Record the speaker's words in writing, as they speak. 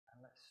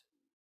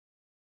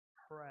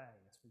pray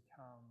as we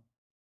come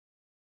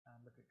and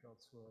look at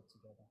God's word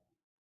together.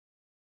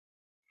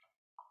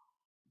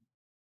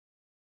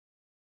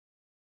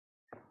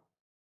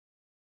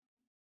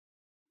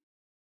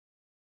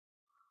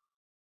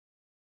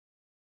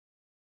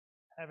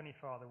 Heavenly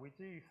Father, we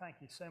do thank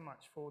you so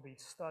much for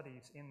these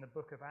studies in the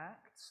book of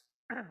Acts.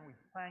 We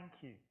thank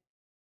you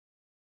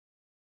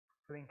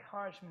for the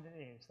encouragement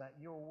it is that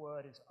your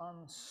word is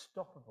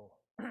unstoppable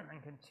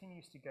and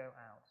continues to go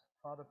out.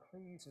 Father,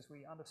 please, as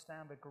we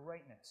understand the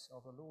greatness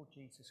of the Lord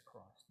Jesus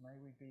Christ, may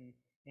we be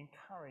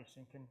encouraged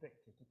and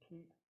convicted to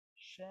keep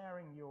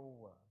sharing your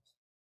word.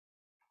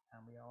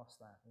 And we ask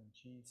that in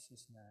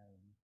Jesus'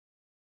 name.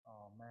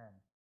 Amen.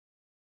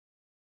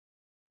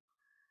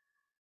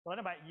 Well, I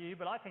don't know about you,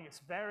 but I think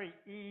it's very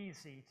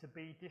easy to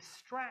be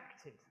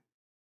distracted.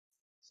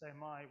 So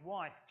my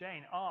wife,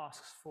 Jane,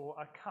 asks for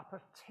a cup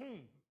of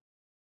tea.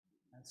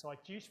 And so I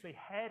dutifully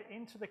head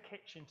into the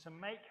kitchen to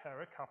make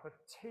her a cup of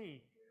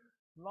tea.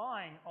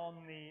 Lying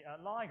on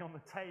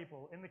the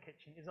table in the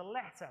kitchen is a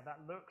letter that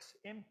looks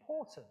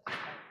important.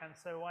 And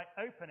so I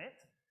open it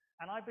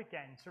and I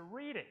begin to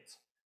read it.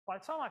 By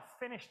the time I've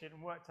finished it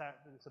and worked out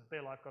that it's a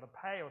bill I've got to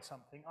pay or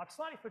something, I've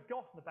slightly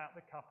forgotten about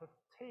the cup of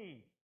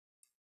tea.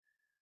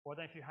 Or I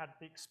don't know if you had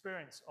the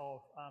experience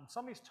of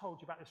somebody's told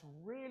you about this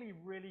really,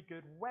 really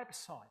good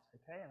website,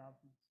 okay? And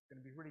it's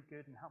going to be really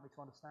good and help me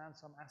to understand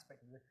some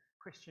aspect of the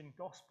Christian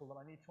gospel that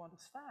I need to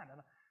understand.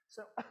 And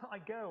so I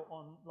go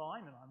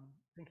online and I'm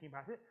thinking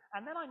about it,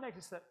 and then I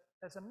notice that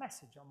there's a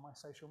message on my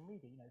social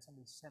media. You know,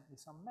 somebody sent me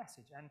some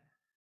message, and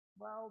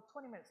well,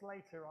 20 minutes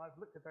later, I've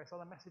looked at various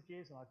other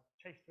messages and I've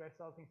chased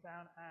various other things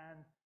down, and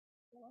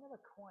well, I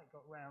never quite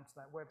got round to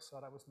that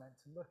website I was meant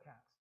to look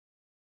at.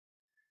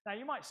 Now,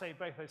 you might say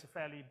both those are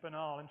fairly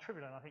banal and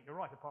trivial, and I think you're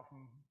right, apart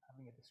from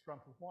having a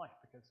disgruntled wife,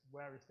 because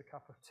where is the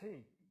cup of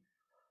tea?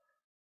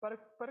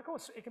 But of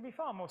course, it can be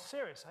far more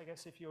serious, I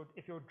guess, if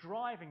you're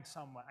driving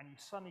somewhere and you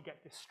suddenly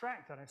get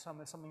distracted and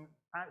there's something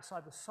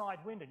outside the side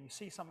window and you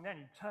see something there and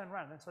you turn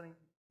around and then suddenly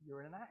you're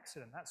in an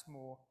accident. That's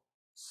more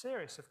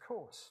serious, of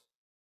course.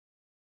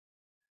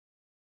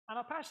 And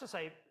I'll perhaps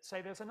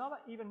say there's another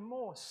even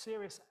more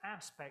serious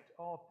aspect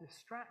of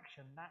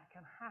distraction that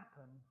can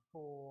happen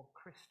for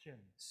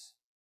Christians.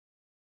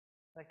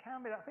 There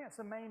can be, I think that's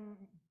the main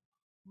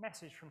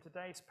message from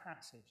today's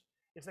passage,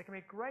 is there can be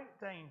a great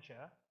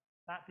danger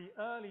that the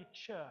early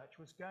church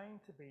was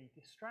going to be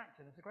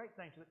distracted. There's a great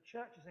danger that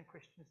churches and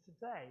Christians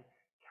today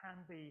can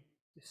be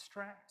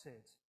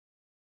distracted.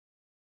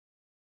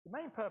 The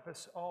main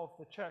purpose of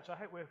the church, I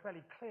hope we're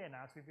fairly clear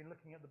now as we've been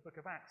looking at the book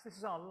of Acts. This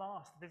is our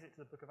last visit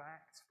to the book of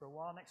Acts for a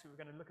while. Next week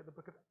we're going to look at the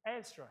book of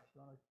Ezra. If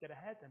you want to get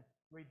ahead and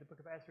read the book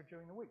of Ezra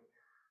during the week.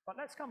 But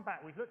let's come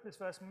back. We've looked at this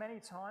verse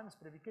many times,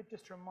 but if we could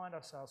just remind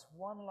ourselves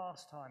one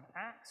last time.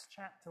 Acts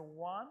chapter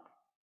 1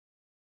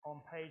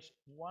 on page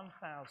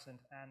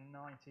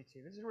 1092.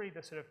 This is really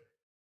the sort of,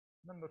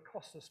 remember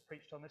Costas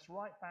preached on this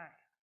right back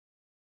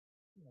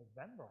in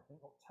November, I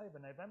think, October,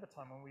 November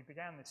time when we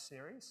began this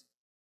series.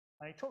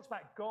 And he talks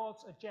about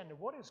God's agenda.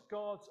 What is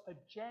God's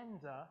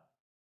agenda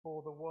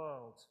for the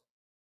world?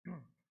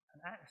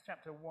 And Acts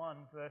chapter 1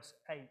 verse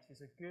 8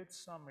 is a good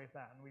summary of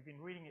that. And we've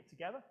been reading it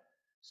together.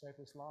 So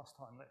this last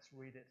time, let's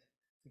read it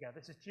together.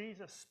 This is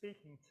Jesus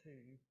speaking to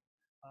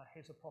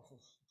his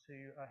apostles, to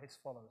his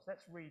followers.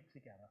 Let's read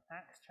together.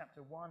 Acts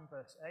chapter 1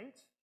 verse 8.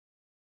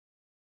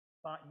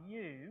 But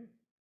you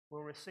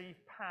will receive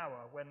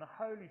power when the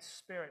Holy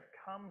Spirit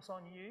comes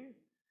on you,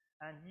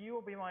 and you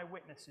will be my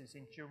witnesses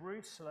in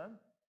Jerusalem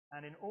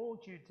and in all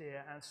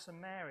Judea and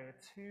Samaria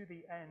to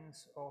the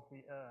ends of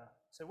the earth.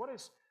 So what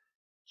is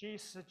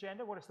Jesus'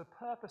 agenda? What is the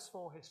purpose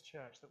for his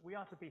church? That we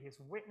are to be his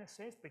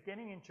witnesses,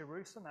 beginning in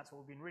Jerusalem, that's what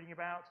we've been reading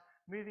about,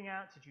 moving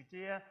out to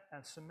Judea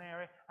and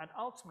Samaria, and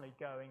ultimately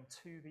going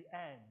to the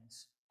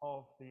ends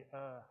of the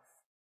earth.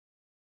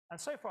 And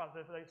so far,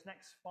 for those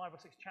next 5 or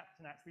 6 chapters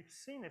in Acts, we've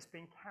seen this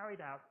being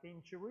carried out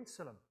in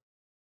Jerusalem.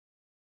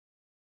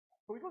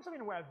 But we've also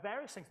been aware of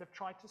various things that have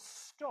tried to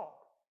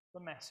stop the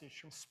message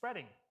from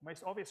spreading. The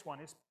most obvious one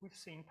is we've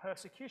seen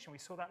persecution. We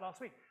saw that last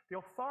week. The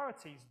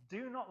authorities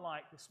do not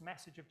like this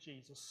message of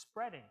Jesus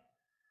spreading.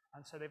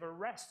 And so they've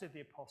arrested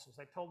the apostles.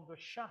 They've told them to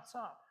shut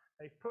up.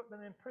 They've put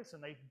them in prison.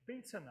 They've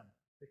beaten them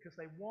because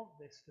they want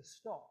this to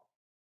stop.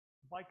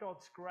 By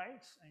God's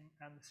grace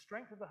and the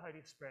strength of the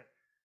Holy Spirit,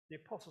 the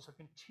apostles have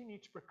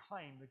continued to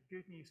proclaim the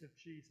good news of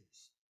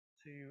Jesus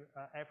to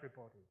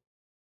everybody.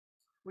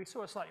 We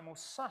saw a slightly more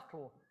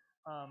subtle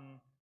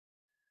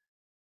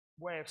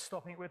way of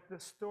stopping it with the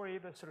story,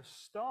 the sort of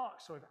stark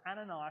story of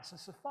Ananias and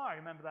Sapphira.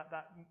 Remember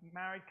that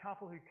married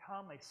couple who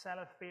come, they sell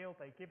a field,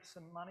 they give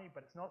some money,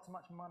 but it's not so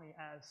much money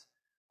as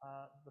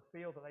the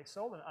field that they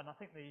sold. And I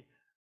think the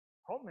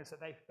problem is that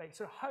they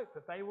sort of hope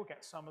that they will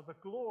get some of the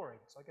glory.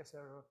 So I guess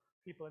there are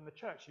people in the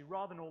church who,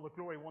 rather than all the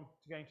glory want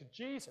to go to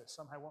Jesus,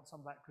 somehow want some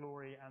of that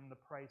glory and the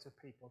praise of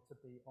people to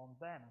be on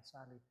them. And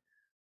sadly,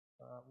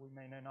 we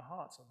may know in our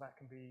hearts that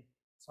can be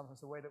sometimes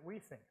the way that we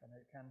think, and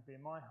it can be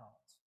in my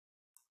heart.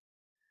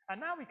 And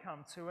now we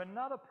come to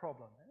another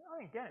problem. I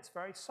think, again, it's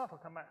very subtle.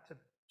 Come back to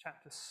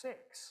chapter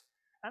 6.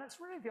 And it's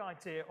really the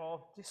idea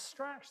of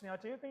distraction, the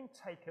idea of being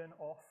taken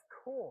off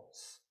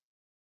course.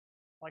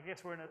 I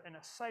guess we're in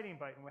a sailing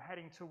boat and we're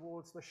heading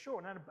towards the shore,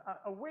 and then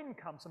a wind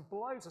comes and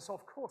blows us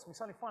off course, and we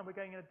suddenly find we're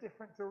going in a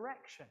different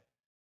direction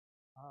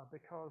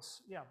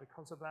because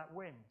of that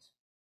wind.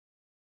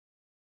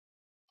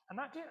 And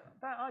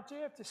that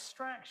idea of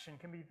distraction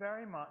can be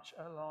very much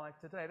alive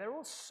today. There are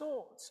all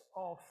sorts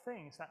of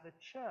things that the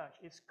church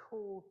is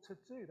called to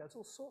do. There's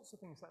all sorts of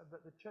things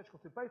that the church is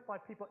called to do, both by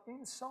people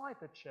inside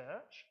the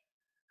church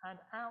and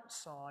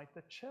outside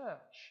the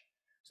church.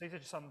 So these are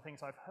just some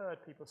things I've heard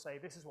people say,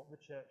 this is what the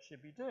church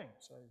should be doing.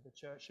 So the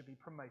church should be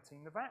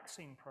promoting the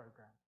vaccine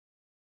program.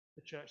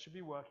 The church should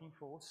be working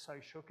for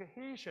social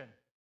cohesion.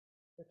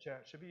 The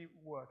church should be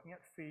working at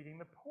feeding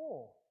the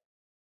poor.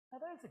 Now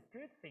those are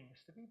good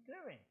things to be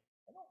doing.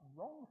 They're not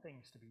wrong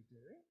things to be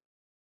doing,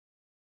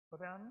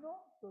 but they are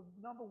not the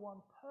number one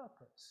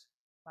purpose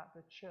that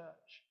the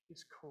church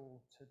is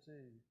called to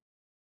do.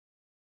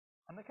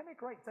 And there can be a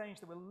great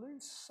danger that we'll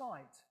lose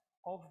sight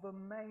of the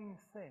main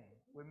thing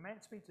we're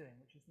meant to be doing,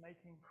 which is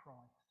making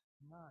Christ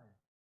known.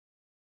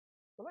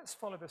 Well, let's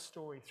follow the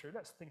story through.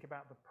 Let's think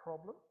about the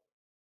problem.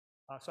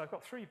 So I've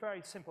got three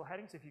very simple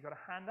headings. If you've got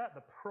a handout,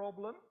 the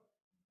problem,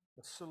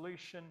 the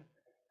solution,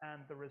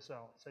 and the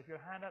result. So if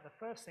you're a handout, the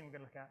first thing we're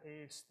going to look at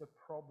is the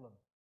problem.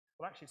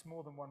 Well, actually, it's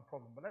more than one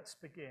problem, but let's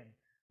begin.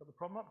 Got the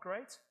problem up,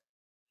 great.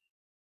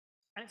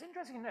 And it's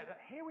interesting to note that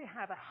here we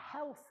have a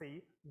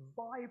healthy,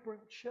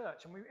 vibrant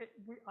church. And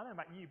I don't know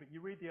about you, but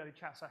you read the early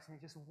chapters and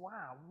you just,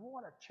 wow,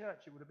 what a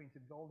church it would have been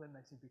to be involved in. They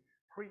seem to be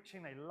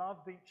preaching, they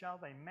loved each other,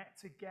 they met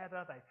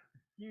together, they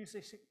were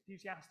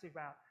enthusiastic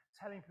about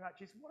telling people about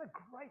Jesus. What a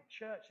great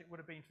church it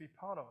would have been to be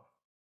part of.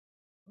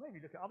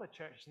 Maybe look at other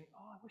churches and think,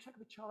 oh, I wish I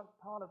could be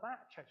part of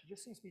that church. It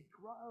just seems to be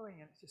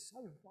growing and it's just so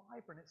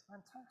vibrant, it's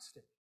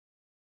fantastic.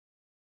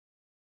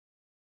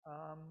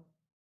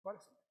 But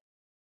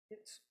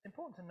it's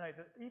important to note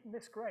that even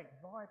this great,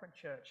 vibrant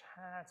church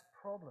has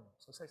problems.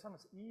 So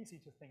sometimes it's easy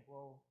to think,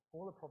 well,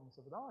 all the problems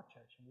are with our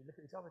church. And we look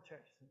at these other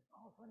churches and think,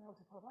 oh, if only I was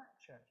a part of that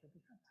church, it would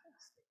be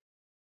fantastic.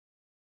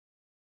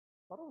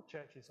 But all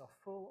churches are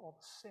full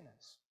of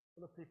sinners,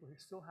 full of people who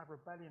still have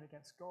rebellion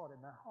against God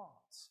in their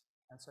hearts.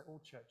 And so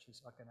all churches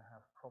are going to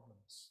have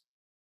problems.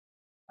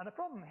 And the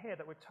problem here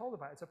that we're told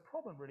about is a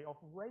problem really of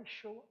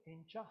racial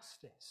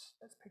injustice.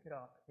 Let's pick it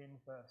up in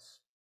verse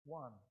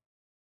 1.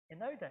 In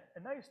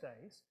those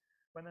days,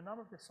 when the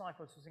number of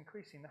disciples was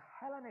increasing, the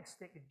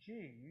Hellenistic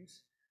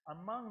Jews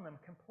among them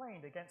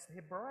complained against the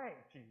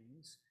Hebraic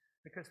Jews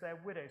because their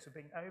widows were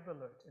being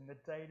overlooked in the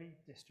daily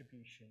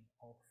distribution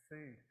of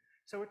food.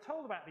 So we're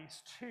told about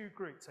these two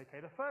groups,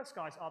 okay? The first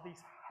guys are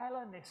these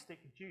Hellenistic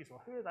Jews.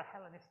 Well, who are the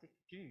Hellenistic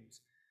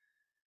Jews?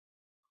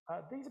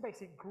 These are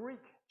basically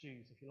Greek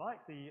Jews, if you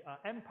like. The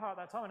empire at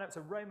that time, I know it's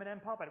a Roman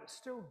empire, but it was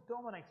still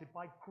dominated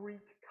by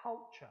Greek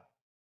culture.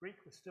 Greek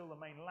was still the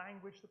main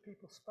language that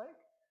people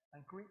spoke,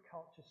 and Greek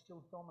culture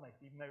still dominated,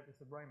 even though it was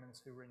the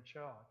Romans who were in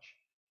charge.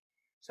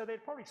 So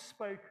they'd probably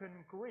spoken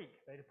Greek.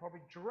 They'd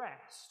probably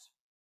dressed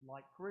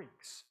like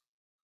Greeks,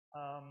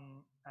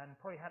 and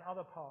probably had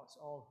other parts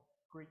of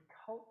Greek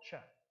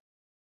culture.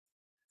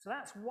 So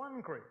that's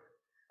one group.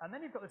 And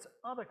then you've got this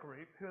other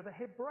group who are the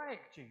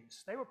Hebraic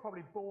Jews. They were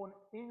probably born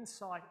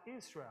inside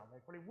Israel. They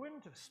probably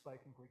wouldn't have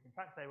spoken Greek. In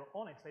fact, they were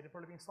honest. They'd have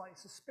probably been slightly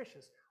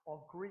suspicious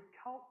of Greek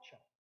culture.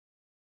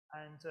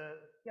 And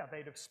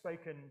they'd have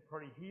spoken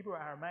probably Hebrew,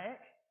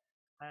 Aramaic,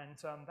 and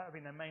that would have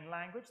been their main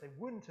language. They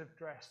wouldn't have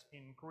dressed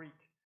in Greek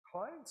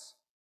clothes.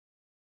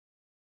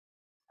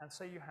 And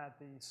so you had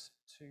these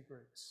two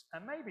groups.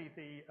 And maybe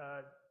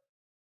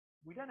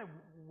we don't know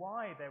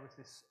why there was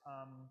this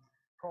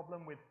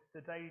problem with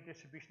the daily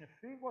distribution of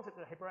food. Was it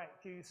the Hebraic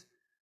Jews,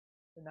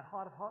 in their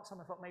heart of hearts,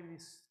 sometimes thought maybe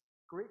these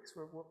Greeks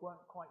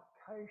weren't quite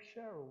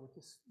kosher or would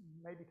just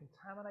maybe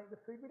contaminate the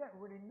food? We don't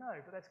really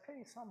know, but there's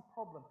clearly some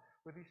problem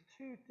with these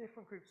two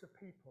different groups of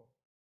people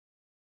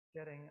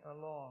getting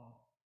along.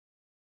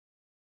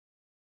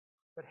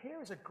 But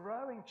here is a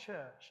growing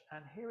church,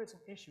 and here is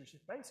an issue which is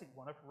basically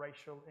one of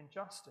racial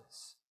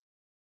injustice.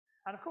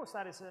 And of course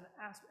that is an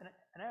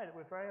area that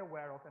we're very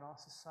aware of in our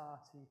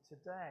society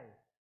today.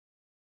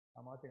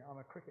 I'm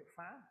a cricket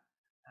fan,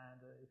 and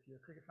if you're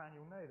a cricket fan,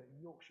 you'll know that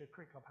Yorkshire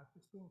Cricket Club has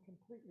just been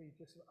completely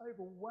just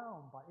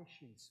overwhelmed by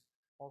issues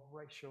of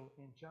racial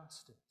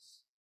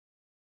injustice.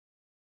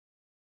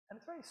 And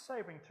it's very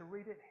sobering to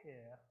read it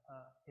here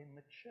in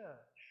the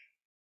church.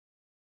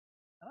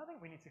 And I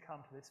think we need to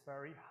come to this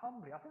very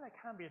humbly. I think there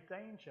can be a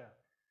danger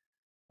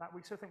that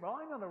we sort of think, well,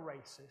 I'm not a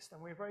racist, and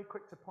we're very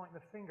quick to point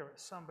the finger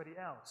at somebody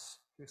else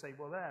who say,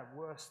 well, they're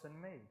worse than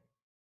me.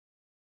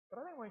 But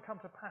I think when we come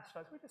to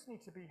pastors, we just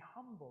need to be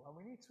humble, and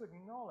we need to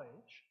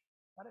acknowledge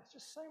that it's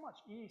just so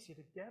much easier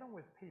to get on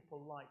with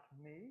people like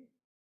me,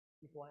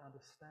 people I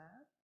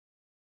understand,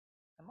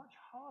 and much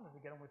harder to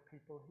get on with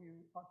people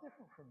who are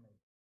different from me,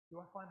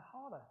 who I find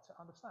harder to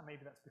understand.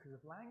 Maybe that's because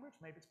of language,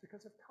 maybe it's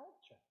because of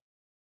culture.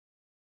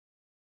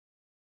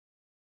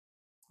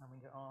 And we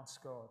need to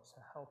ask God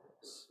to help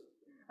us.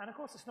 And of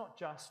course, it's not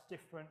just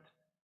different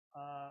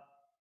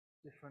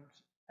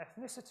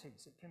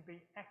ethnicities. It can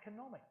be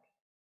economic.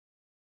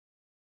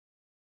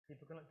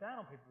 People can look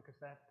down on people because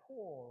they're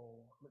poor,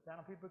 or look down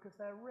on people because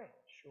they're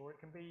rich, or it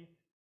can be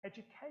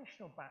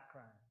educational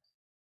background.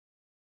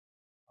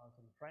 I was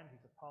with a friend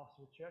who's a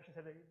pastor of a church, and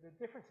said the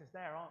differences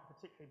there aren't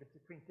particularly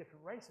between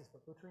different races,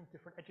 but between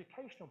different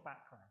educational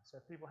backgrounds.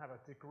 So if people have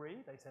a degree,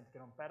 they tend to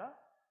get on better,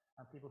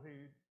 and people who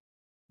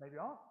maybe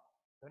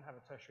don't have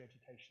a tertiary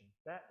education,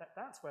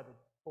 that's where the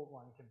fault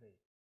line can be.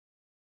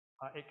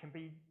 It can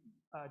be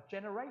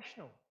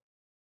generational.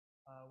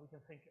 We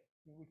can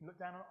look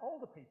down on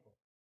older people,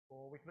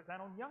 or we can look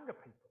down on younger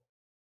people.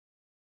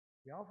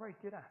 We are very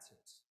good at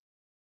it.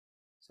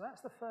 So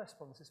that's the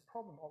first problem. This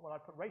problem, when I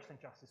put racial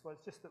injustice, well,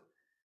 it's just that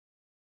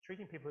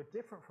treating people who are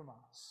different from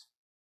us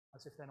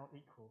as if they're not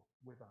equal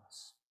with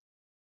us.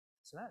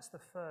 So that's the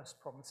first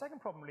problem. The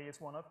second problem really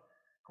is one of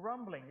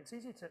grumbling. It's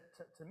easy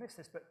to miss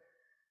this, but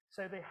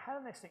so the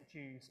Hellenistic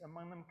Jews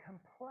among them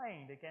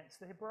complained against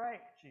the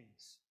Hebraic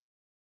Jews.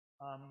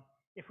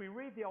 If we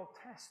read the Old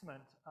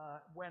Testament,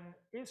 when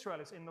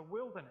Israel is in the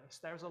wilderness,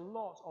 there is a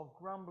lot of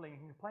grumbling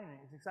and complaining.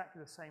 It's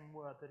exactly the same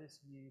word that is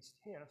used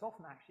here. And it's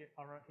often actually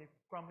ironically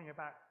grumbling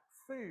about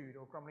food,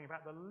 or grumbling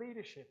about the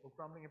leadership, or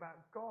grumbling about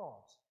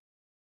God.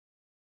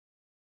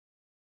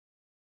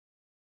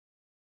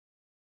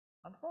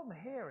 And the problem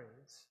here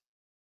is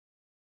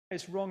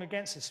it's wrong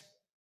against us.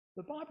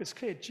 The Bible is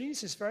clear.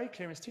 Jesus is very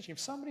clear in his teaching. If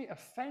somebody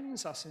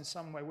offends us in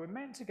some way, we're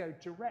meant to go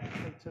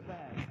directly to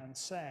them and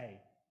say,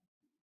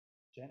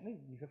 gently,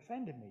 you've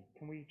offended me.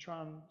 Can we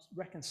try and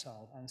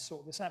reconcile and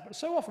sort this out? But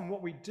so often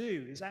what we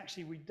do is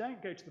actually we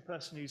don't go to the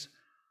person who's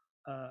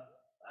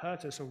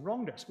hurt us or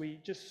wronged us. We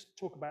just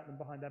talk about them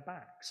behind their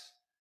backs.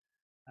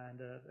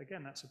 And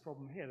again, that's a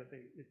problem here, that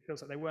it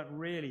feels like they weren't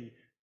really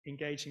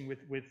engaging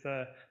with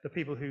the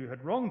people who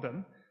had wronged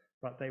them,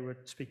 but they were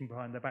speaking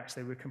behind their backs.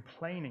 They were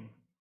complaining.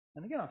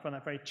 And again, I find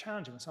that very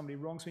challenging. When somebody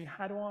wrongs me,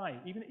 how do I,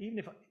 even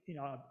if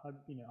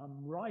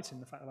I'm right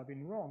in the fact that I've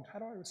been wronged, how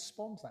do I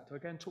respond to that? Do I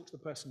go and talk to the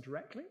person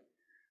directly,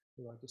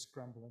 or do I just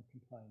grumble and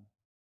complain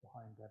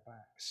behind their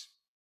backs?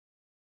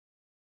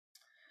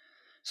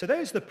 So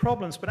those are the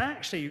problems, but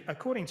actually,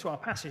 according to our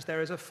passage,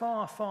 there is a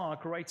far, far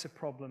greater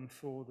problem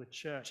for the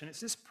church, and it's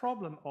this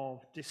problem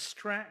of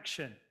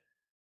distraction.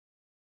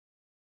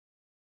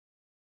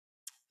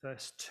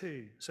 Verse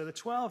 2, so the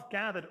 12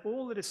 gathered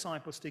all the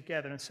disciples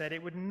together and said,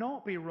 it would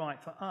not be right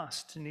for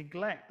us to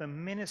neglect the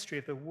ministry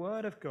of the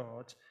word of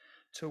God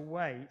to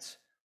wait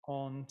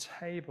on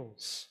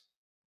tables.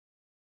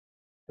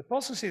 The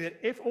possibility that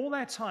if all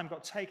their time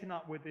got taken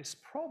up with this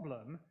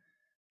problem,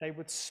 they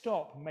would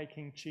stop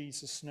making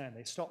Jesus known.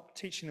 They stopped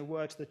teaching the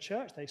word to the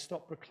church. They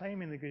stopped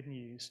proclaiming the good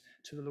news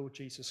to the Lord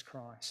Jesus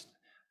Christ,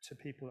 to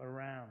people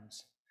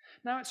around.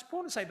 Now, it's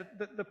important to say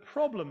that the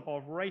problem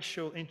of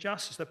racial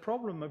injustice, the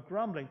problem of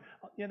grumbling,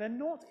 they're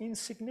not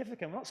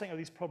insignificant. We're not saying,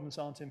 these problems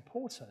aren't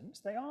important.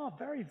 They are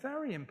very,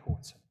 very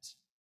important.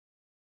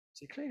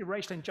 See, clearly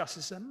racial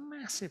injustice is a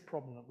massive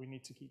problem that we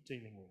need to keep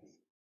dealing with.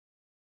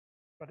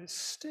 But it's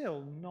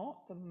still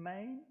not the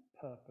main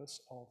purpose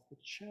of the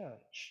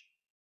church.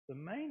 The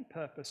main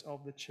purpose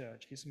of the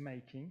church is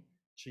making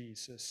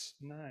Jesus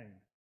known.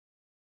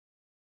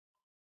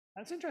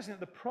 And it's interesting that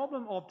the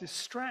problem of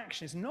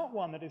distraction is not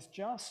one that is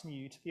just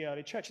new to the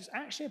early church. It's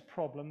actually a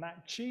problem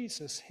that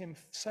Jesus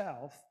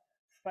himself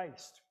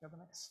faced. Go to the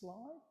next slide.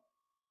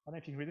 I don't know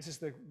if you can read. This is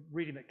the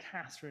reading that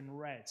Catherine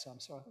read, so I'm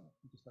sorry. I think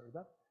you just read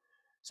that.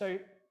 So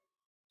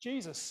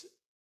Jesus,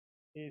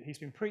 he's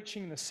been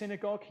preaching in the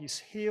synagogue. He's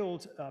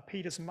healed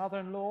Peter's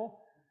mother-in-law.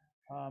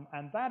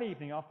 And that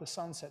evening after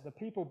sunset, the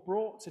people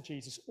brought to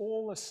Jesus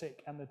all the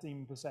sick and the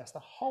demon-possessed. The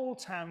whole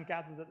town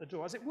gathered at the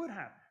door, as it would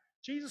have.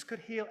 Jesus could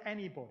heal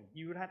anybody.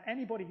 You would have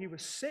anybody who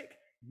was sick,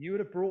 you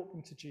would have brought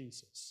them to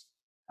Jesus.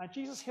 And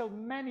Jesus healed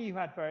many who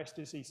had various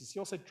diseases. He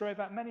also drove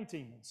out many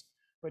demons,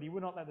 but he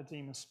would not let the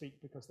demons speak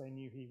because they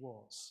knew he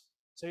was.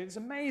 So it's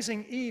an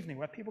amazing evening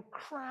where people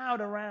crowd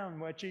around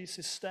where Jesus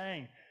is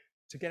staying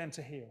to get him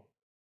to heal.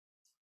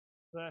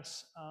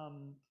 Verse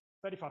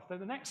 35. So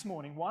the next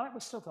morning, while it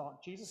was still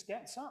dark, Jesus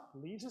gets up,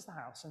 leaves the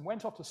house, and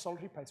went off to a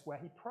solitary place where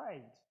he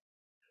prayed.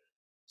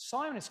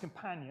 Simon and his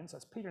companions,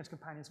 that's Peter and his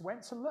companions,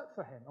 went to look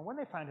for him. And when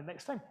they found him, they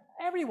exclaimed,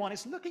 everyone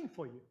is looking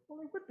for you. Well,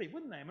 they would be,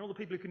 wouldn't they? I mean, all the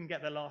people who couldn't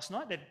get there last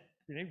night,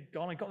 they'd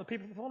gone and got the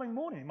people the following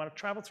morning. They might have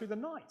traveled through the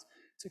night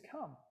to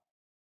come.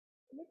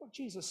 But look what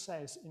Jesus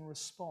says in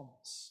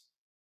response.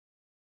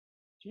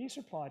 Jesus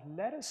replied,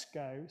 let us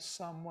go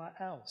somewhere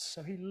else.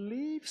 So he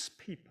leaves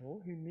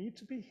people who need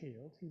to be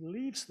healed. He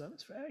leaves them.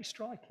 It's very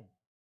striking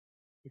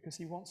because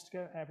he wants to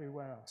go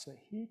everywhere else so that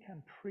he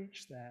can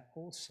preach there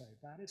also.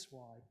 That is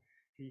why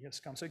he has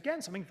come. So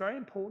again, something very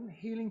important,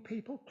 healing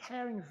people,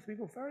 caring for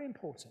people, very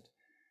important.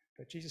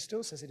 But Jesus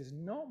still says it is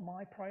not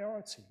my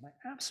priority. My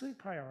absolute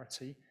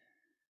priority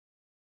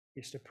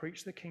is to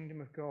preach the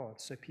kingdom of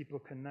God so people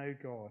can know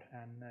God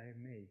and know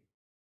me.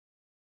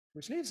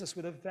 Which leaves us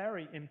with a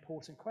very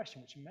important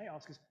question, which you may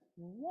ask is,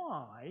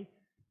 why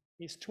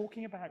is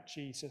talking about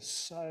Jesus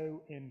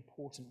so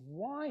important?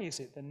 Why is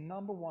it the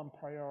number one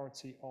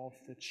priority of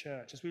the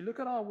church? As we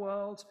look at our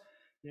world,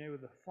 You know,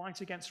 the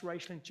fight against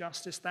racial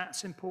injustice,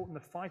 that's important.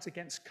 The fight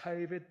against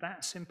COVID,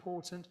 that's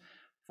important.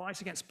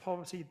 Fight against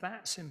poverty,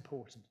 that's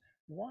important.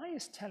 Why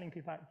is telling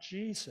people about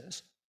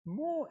Jesus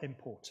more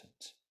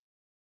important?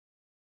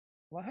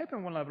 Well, I hope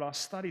in one of our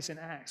studies in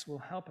Acts will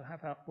help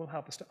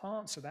us to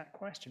answer that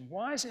question.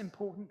 Why is it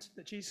important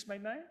that Jesus be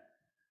known?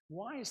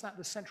 Why is that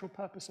the central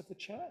purpose of the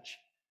church?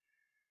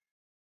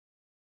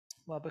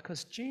 Well,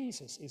 because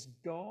Jesus is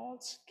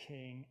God's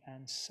King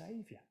and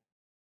Saviour.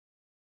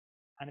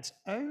 And it's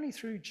only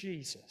through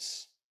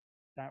Jesus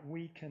that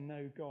we can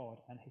know God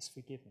and his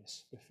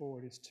forgiveness before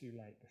it is too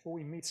late, before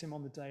we meet him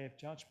on the day of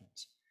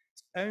judgment.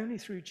 It's only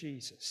through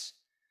Jesus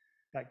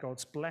that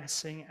God's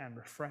blessing and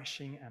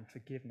refreshing and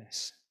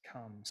forgiveness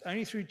comes.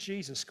 Only through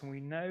Jesus can we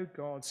know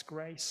God's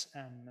grace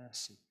and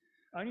mercy.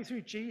 Only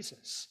through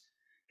Jesus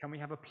can we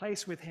have a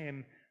place with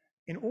him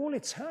in all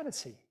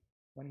eternity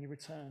when he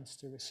returns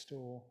to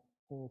restore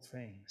all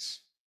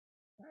things.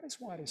 That is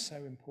why it is so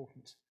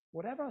important,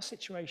 whatever our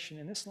situation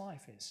in this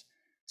life is,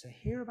 to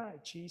hear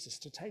about Jesus,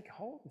 to take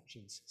hold of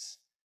Jesus,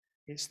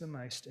 is the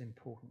most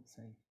important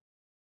thing.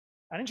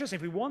 And interesting,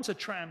 if we want to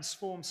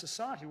transform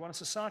society, we want a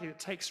society that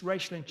takes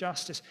racial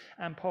injustice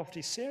and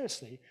poverty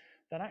seriously,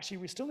 then actually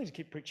we still need to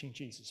keep preaching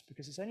Jesus,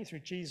 because it's only through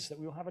Jesus that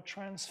we will have a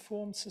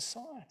transformed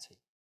society.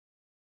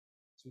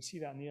 So we see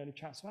that in the early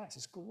chapters of Acts,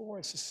 this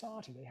glorious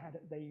society.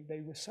 They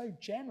were so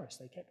generous,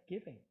 they kept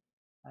giving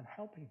and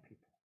helping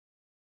people.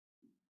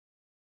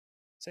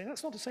 So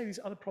that's not to say these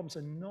other problems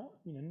are not,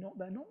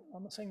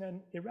 I'm not saying they're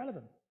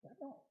irrelevant. They're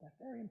not. They're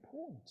very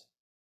important.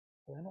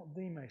 But they're not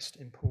the most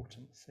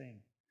important thing.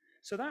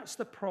 So that's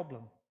the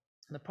problem.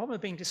 And the problem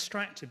of being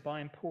distracted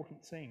by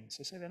important things.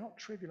 They say they're not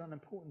trivial,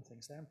 unimportant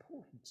things. They're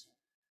important.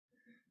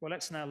 Well,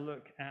 let's now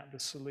look at the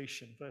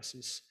solution,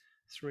 verses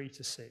 3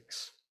 to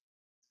 6.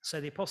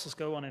 So the apostles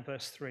go on in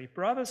verse 3.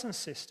 Brothers and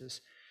sisters,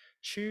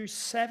 choose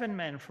 7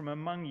 men from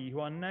among you who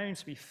are known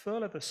to be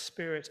full of the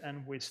Spirit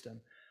and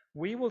wisdom.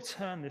 We will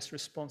turn this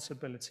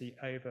responsibility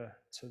over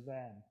to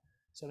them.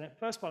 So the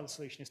first part of the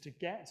solution is to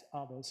get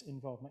others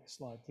involved. Next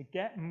slide. To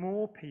get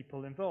more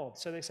people involved.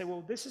 So they say,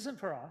 well, this isn't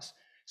for us.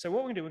 So what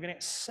we're going to do, we're going to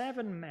get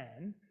 7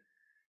 men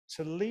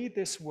to lead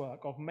this work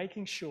of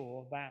making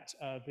sure that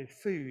the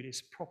food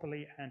is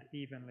properly and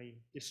evenly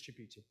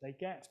distributed. They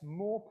get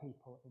more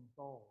people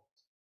involved.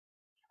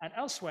 And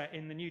elsewhere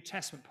in the New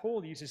Testament,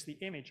 Paul uses the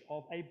image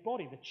of a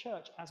body, the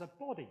church as a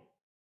body,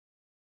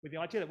 with the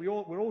idea that we're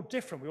all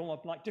different. We all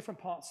have like different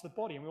parts of the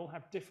body, and we all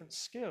have different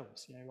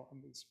skills.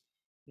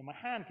 My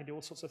hand can do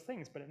all sorts of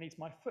things, but it needs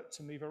my foot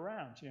to move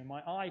around.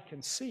 My eye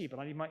can see, but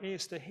I need my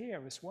ears to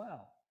hear as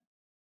well.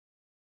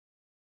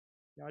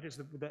 The idea is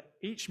that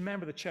each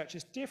member of the church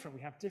is different.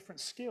 We have different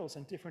skills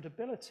and different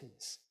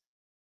abilities,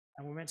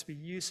 and we're meant to be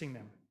using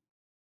them.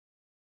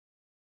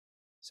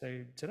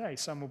 So today,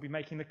 some will be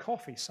making the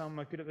coffee, some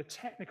are good at the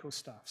technical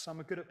stuff, some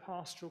are good at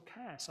pastoral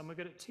care, some are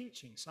good at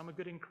teaching, some are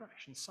good in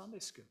crash and Sunday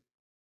school.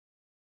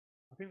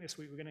 I think this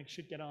week we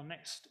should get our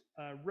next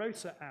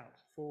rota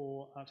out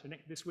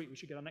this week we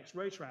should get our next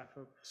rota out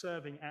for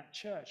serving at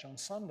church on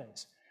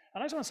Sundays.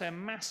 And I just want to say a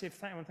massive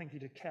thank you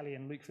to Kelly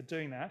and Luke for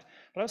doing that.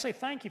 But I would say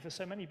thank you for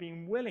so many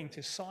being willing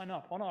to sign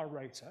up on our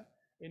rota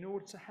in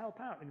order to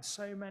help out in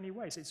so many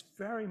ways. It's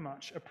very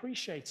much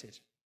appreciated.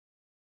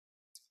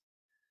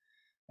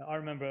 I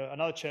remember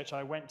another church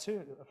I went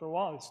to for a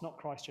while. It's not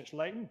Christ Church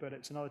Leighton, but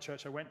it's another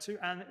church I went to.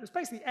 And it was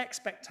basically the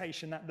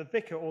expectation that the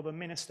vicar or the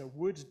minister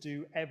would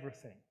do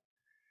everything.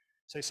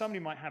 So somebody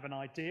might have an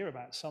idea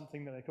about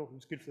something that they thought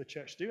was good for the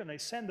church to do, and they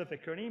send the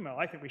vicar an email,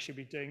 I think we should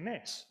be doing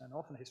this. And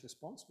often his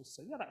response was to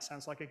say, yeah, that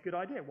sounds like a good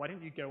idea. Why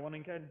don't you go on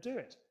and go and do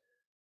it?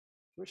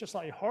 To which a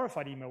slightly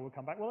horrified email will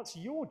come back, well, it's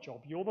your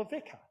job. You're the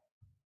vicar.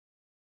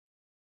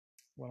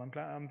 Well,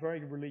 I'm very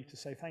relieved to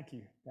say thank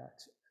you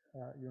that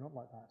you're not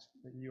like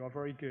that you are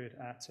very good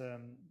at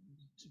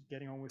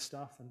getting on with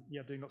stuff and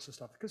doing lots of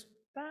stuff. Because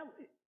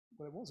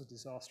it was a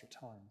disaster at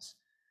times.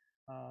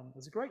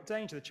 There's a great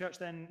danger the church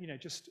then,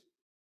 just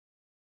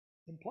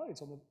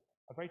implodes on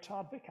a very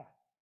tired vicar.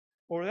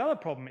 Or the other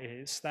problem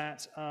is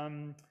that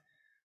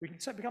we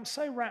can become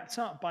so wrapped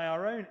up by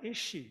our own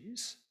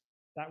issues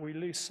that we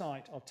lose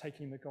sight of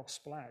taking the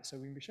gospel out. So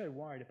we can be so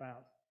worried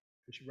about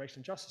racial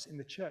injustice in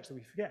the church that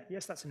we forget,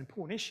 yes, that's an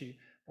important issue,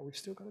 but we've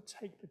still got to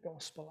take the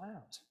gospel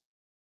out.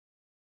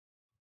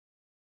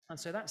 And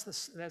so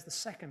there's the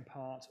second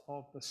part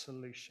of the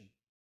solution.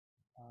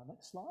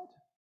 Next slide.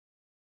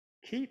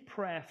 Keep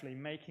prayerfully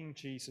making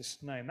Jesus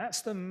known.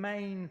 That's the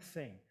main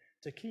thing,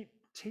 to keep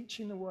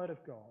teaching the word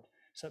of God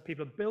so that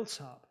people are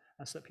built up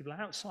and so that people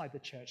outside the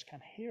church can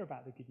hear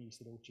about the good news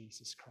of the Lord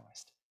Jesus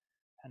Christ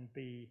and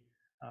be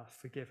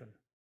forgiven.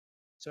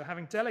 So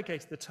having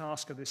delegated the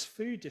task of this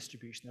food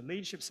distribution, the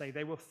leadership say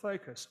they will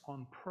focus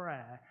on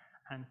prayer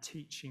and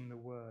teaching the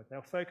word.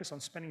 They'll focus on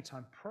spending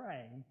time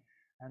praying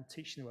and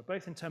teaching the word,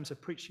 both in terms of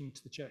preaching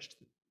to the church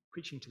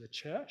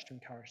to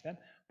encourage them,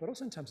 but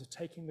also in terms of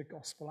taking the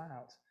gospel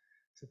out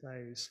to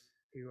those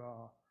who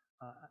are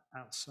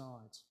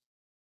outside.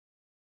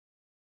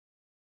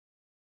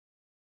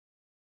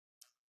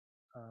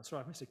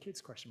 Sorry, I've missed a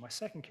kid's question. My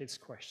second kid's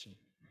question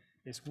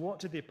is, what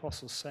did the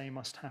apostles say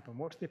must happen?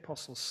 What did the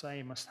apostles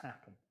say must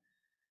happen?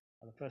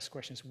 Well, the first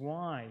question is,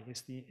 why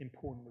is it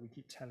important that we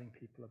keep telling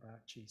people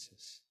about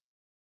Jesus?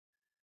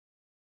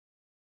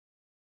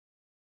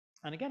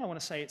 And again, I want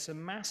to say it's a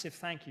massive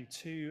thank you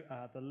to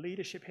the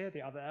leadership here,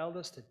 the other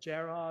elders, to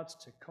Gerard,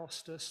 to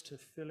Costas, to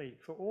Philippe,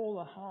 for all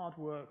the hard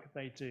work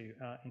they do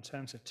in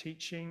terms of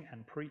teaching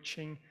and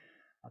preaching.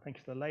 Thank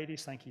you to the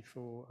ladies. Thank you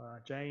for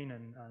Jane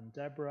and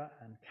Deborah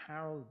and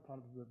Carol, part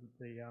of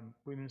the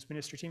women's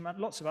ministry team, and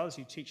lots of others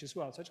who teach as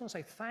well. So I just want to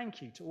say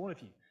thank you to all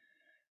of you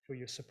for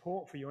your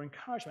support, for your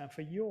encouragement, and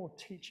for your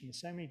teaching in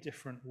so many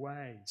different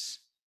ways.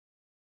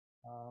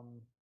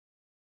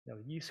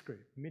 The youth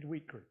group,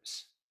 midweek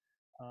groups.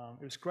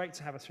 It was great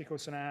to have a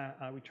 3/4 an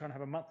hour. We try and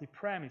have a monthly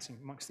prayer meeting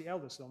amongst the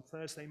elders on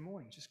Thursday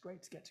morning. It's just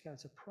great to get together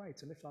to pray,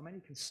 to lift our many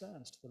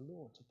concerns to the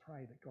Lord, to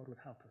pray that God would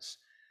help us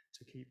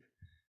to keep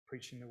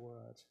preaching the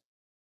word.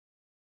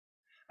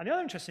 And the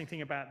other interesting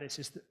thing about this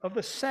is that of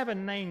the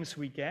 7 names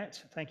we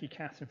get, thank you,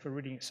 Catherine, for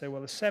reading it so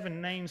well, the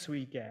 7 names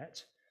we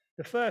get,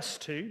 the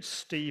first 2,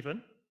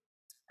 Stephen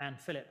and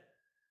Philip,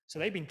 so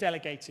they've been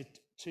delegated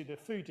to the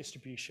food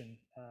distribution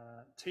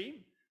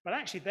team, but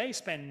actually they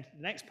spend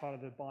the next part of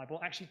the Bible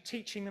actually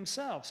teaching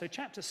themselves. So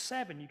chapter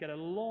 7, you get a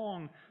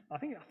long, I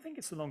think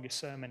it's the longest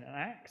sermon in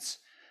Acts.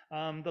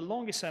 The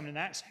longest sermon in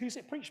Acts, who's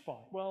it preached by?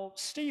 Well,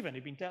 Stephen,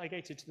 who'd been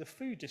delegated to the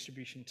food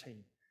distribution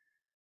team.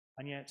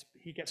 And yet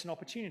he gets an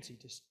opportunity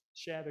to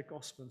share the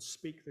gospel and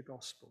speak the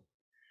gospel.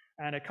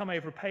 And come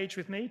over a page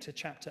with me to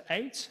chapter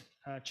 8.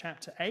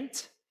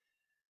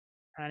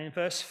 And in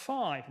verse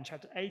 5, in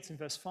chapter 8 and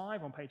verse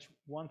 5, on page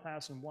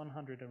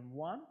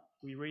 1101,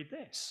 we read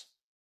this.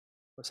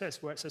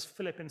 Where it says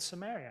Philip in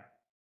Samaria.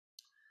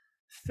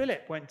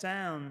 Philip went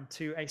down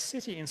to a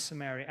city in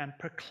Samaria and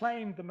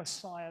proclaimed the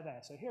Messiah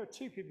there. So here are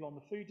 2 people on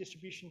the food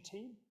distribution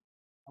team.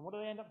 And what do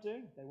they end up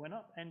doing? They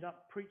end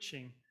up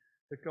preaching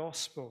the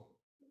gospel.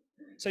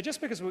 So just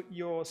because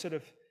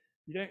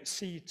you don't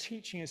see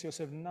teaching as your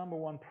sort of number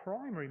one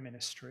primary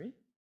ministry,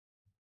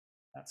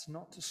 that's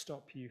not to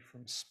stop you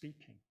from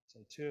speaking. So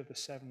 2 of the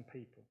 7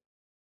 people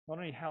not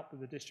only help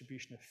with the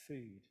distribution of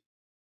food,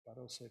 but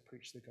also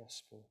preach the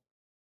gospel.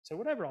 So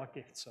whatever our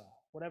gifts are,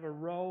 whatever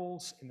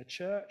roles in the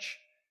church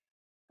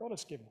God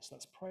has given us,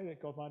 let's pray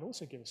that God might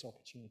also give us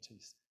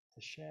opportunities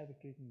to share the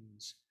good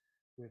news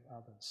with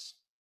others.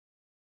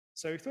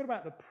 So we've thought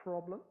about the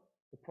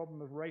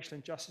problem of racial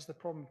injustice, the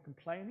problem of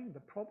complaining,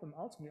 the problem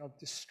ultimately of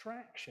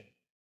distraction.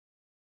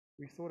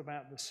 We've thought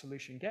about the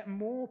solution. Get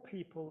more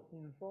people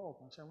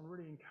involved. And so I'm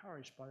really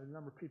encouraged by the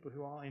number of people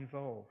who are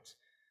involved.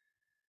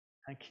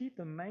 And keep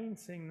the main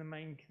thing.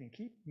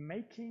 Keep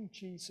making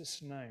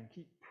Jesus known.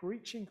 Keep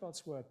preaching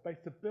God's word,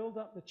 both to build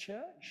up the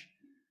church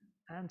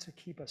and to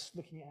keep us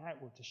looking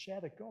outward, to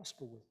share the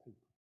gospel with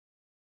people.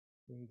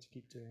 We need to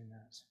keep doing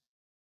that.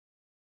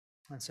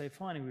 And so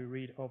finally we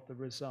read of the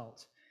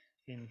result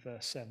in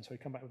verse 7. So we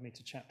come back with me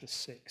to chapter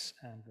 6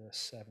 and verse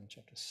 7.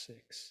 Chapter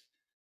 6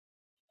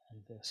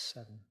 and verse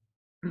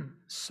 7.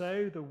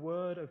 So the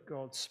word of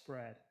God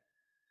spread.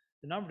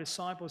 The number of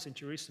disciples in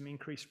Jerusalem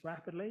increased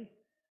rapidly,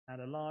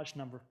 and a large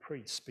number of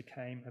priests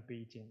became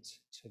obedient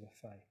to the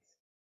faith.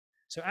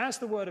 So as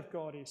the word of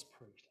God is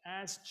preached,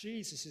 as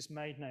Jesus is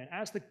made known,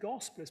 as the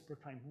gospel is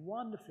proclaimed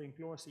wonderfully and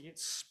gloriously, it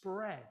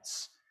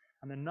spreads,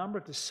 and the number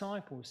of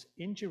disciples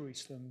in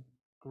Jerusalem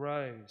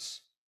grows.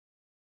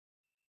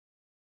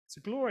 It's a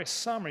glorious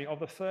summary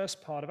of the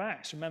first part of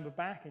Acts. Remember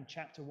back in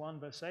chapter 1,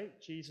 verse 8,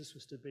 Jesus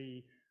was to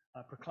be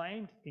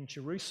proclaimed in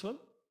Jerusalem,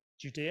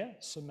 Judea,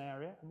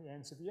 Samaria, and the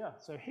ends of the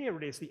earth. So here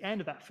it is, the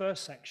end of that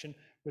first section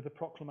with the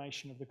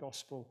proclamation of the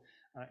gospel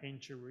in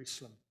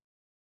Jerusalem.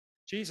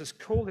 Jesus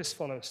called his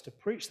followers to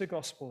preach the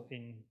gospel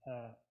in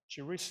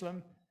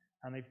Jerusalem,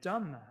 and they've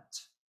done that,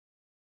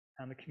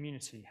 and the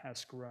community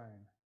has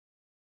grown.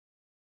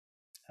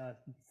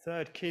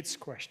 Third kids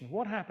question: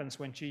 what happens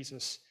when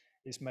Jesus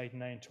is made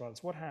known to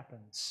others? What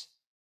happens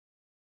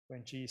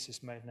when Jesus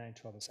is made known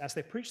to others? As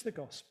they preach the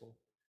gospel,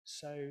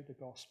 so the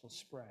gospel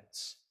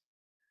spreads.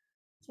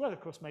 As well,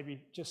 of course,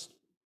 maybe just,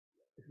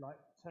 if you like,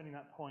 turning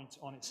that point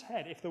on its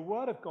head. If the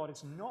word of God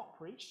is not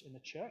preached in the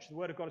church, the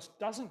word of God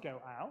doesn't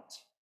go out,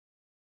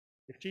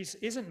 if Jesus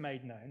isn't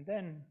made known,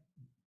 then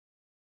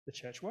the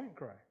church won't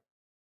grow.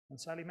 And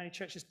sadly, many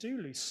churches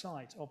do lose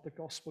sight of the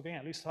gospel going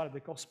out, lose sight of the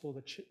gospel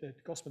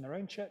in their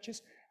own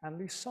churches, and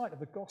lose sight of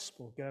the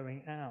gospel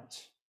going out.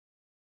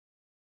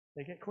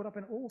 They get caught up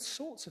in all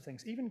sorts of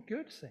things, even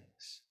good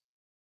things.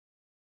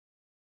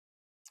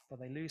 But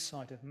they lose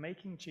sight of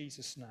making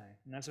Jesus known.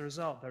 And as a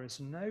result, there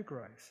is no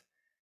growth.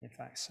 In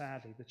fact,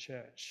 sadly, the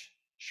church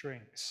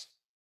shrinks.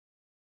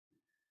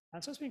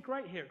 And so it's been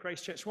great here at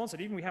Grace Church Wanstead.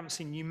 Even we haven't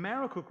seen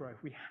numerical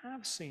growth, we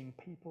have seen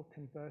people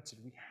converted.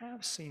 We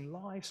have seen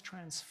lives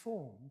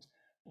transformed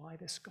by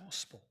this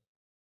gospel.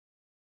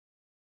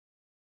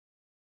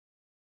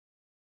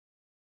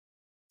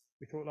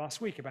 We thought last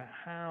week about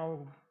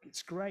how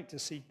it's great to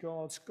see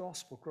God's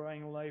gospel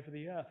growing all over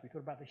the earth. We thought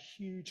about the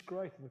huge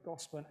growth of the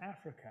gospel in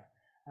Africa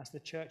as the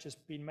church has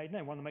been made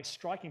known. One of the most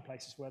striking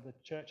places where the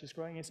church is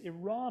growing is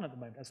Iran at the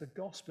moment, as the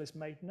gospel is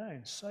made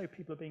known. So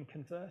people are being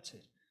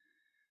converted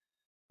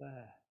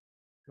there.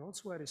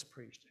 God's word is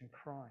preached and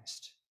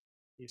Christ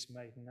is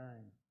made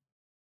known.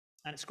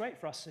 And it's great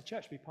for us as a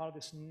church to be part of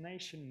this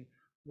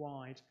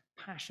nationwide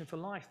Passion for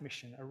Life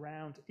mission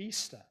around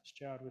Easter, as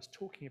Gerard was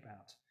talking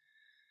about.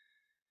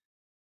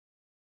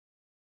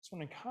 I just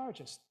want to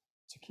encourage us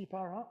to keep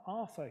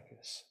our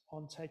focus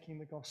on taking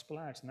the gospel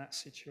out in that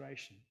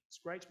situation. It's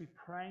great to be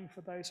praying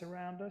for those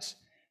around us.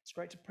 It's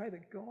great to pray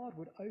that God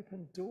would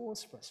open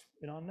doors for us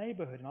in our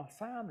neighborhood, in our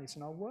families,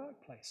 in our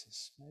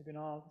workplaces, maybe in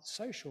our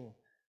social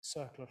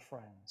circle of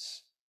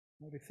friends.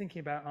 Maybe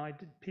thinking about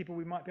people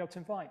we might be able to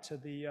invite to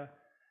the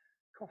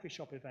coffee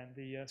shop event,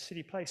 the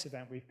City Place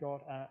event we've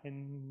got at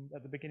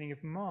the beginning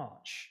of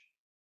March.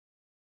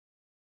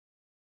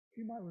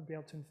 Who might we be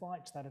able to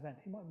invite to that event?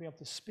 Who might we be able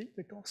to speak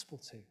the gospel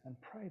to and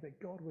pray that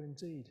God would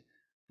indeed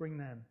bring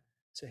them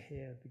to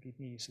hear the good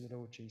news of the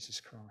Lord Jesus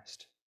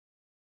Christ?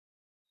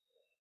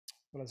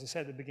 Well, as I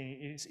said at the beginning,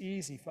 it's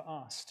easy for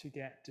us to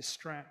get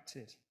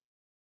distracted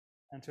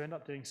and to end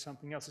up doing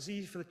something else. It's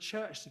easy for the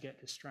church to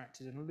get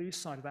distracted and lose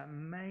sight of that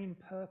main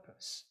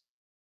purpose.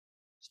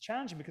 It's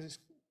challenging because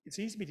it's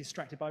easy to be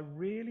distracted by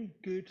really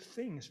good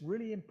things,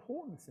 really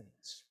important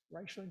things.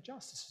 Racial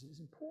injustice is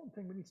an important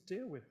thing we need to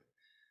deal with.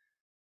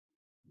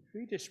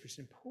 Food distribution is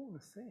an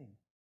important thing.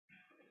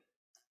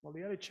 Well,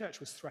 the early church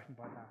was threatened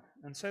by that.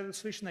 And so the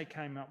solution they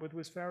came up with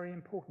was very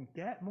important.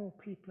 Get more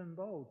people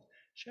involved.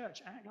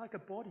 Church, act like a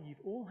body. You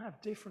all have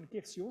different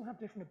gifts. You all have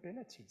different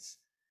abilities.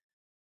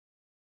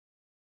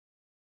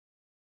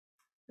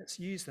 Let's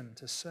use them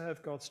to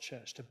serve God's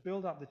church, to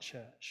build up the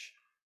church.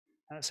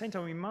 And at the same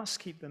time, we must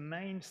keep the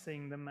main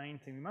thing the main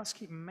thing. We must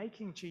keep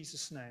making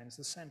Jesus known as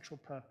the central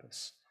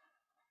purpose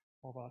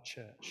of our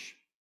church.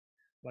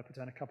 I'll put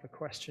down a couple of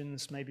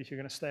questions. Maybe if you're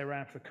going to stay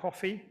around for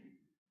coffee,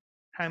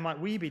 how might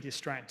we be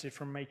distracted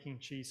from making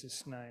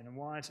Jesus known? And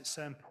why is it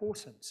so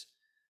important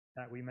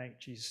that we make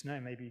Jesus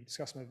known? Maybe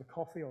discuss them over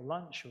coffee or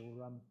lunch,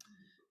 or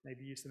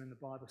maybe use them in the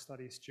Bible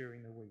studies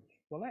during the week.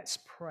 Well, let's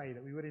pray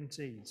that we would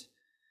indeed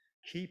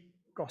keep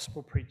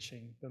gospel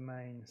preaching the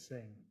main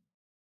thing.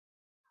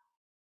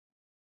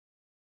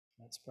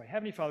 Let's pray.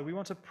 Heavenly Father, we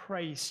want to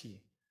praise you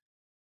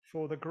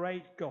for the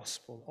great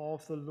gospel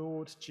of the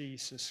Lord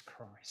Jesus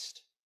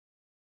Christ.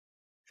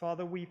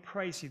 Father, we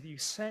praise you that you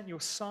sent your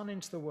Son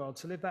into the world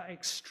to live that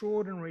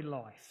extraordinary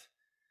life,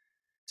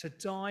 to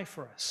die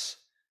for us,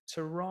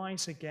 to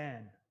rise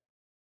again.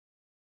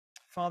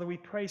 Father, we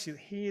praise you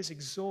that he is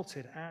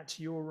exalted at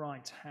your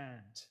right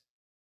hand.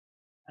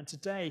 And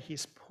today he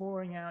is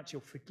pouring out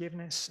your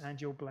forgiveness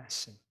and your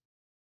blessing.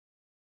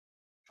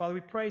 Father, we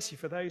praise you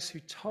for those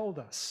who told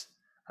us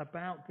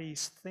about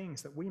these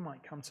things that we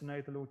might come to know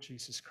the Lord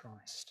Jesus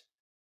Christ.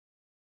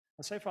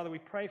 And so, Father, we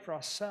pray for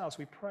ourselves.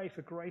 We pray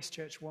for Grace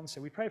Church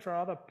Wanstead. We pray for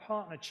our other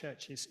partner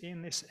churches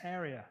in this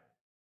area.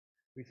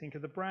 We think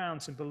of the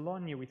Browns in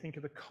Bologna. We think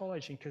of the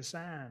college in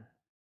Kazan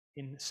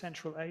in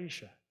Central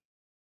Asia.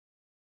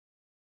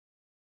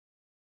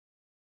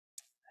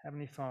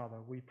 Heavenly Father,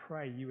 we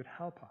pray you would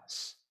help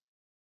us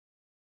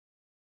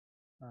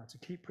to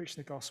keep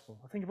preaching the gospel.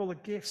 I think of all the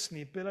gifts and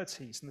the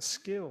abilities and the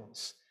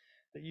skills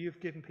that you've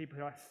given people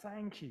here. I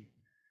thank you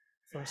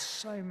for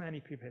so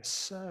many people here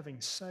serving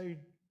so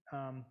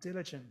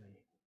diligently,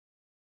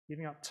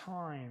 giving up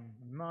time,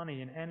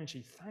 money, and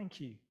energy.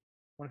 Thank you. I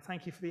want to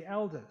thank you for the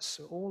elders,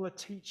 for all the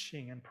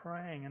teaching and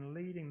praying and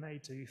leading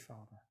they do, Father.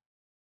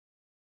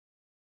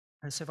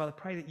 And so, Father,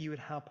 pray that you would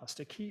help us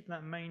to keep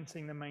that main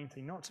thing the main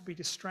thing, not to be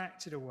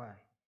distracted away,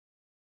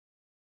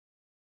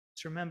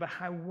 to remember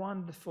how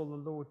wonderful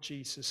the Lord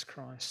Jesus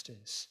Christ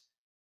is.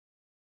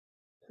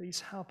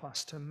 Please help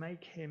us to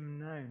make him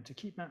known, to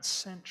keep that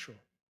central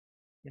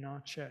in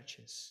our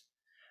churches.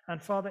 And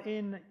Father,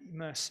 in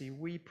mercy,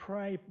 we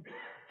pray,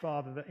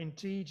 Father, that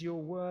indeed your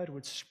word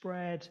would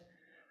spread,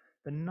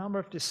 the number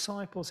of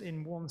disciples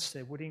in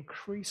Wanstead would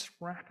increase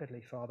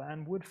rapidly, Father,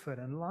 and Woodford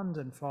and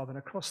London, Father, and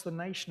across the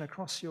nation,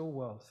 across your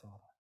world, Father.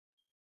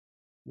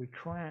 We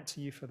cry out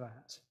to you for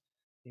that.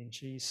 In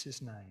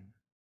Jesus' name,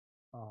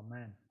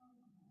 amen.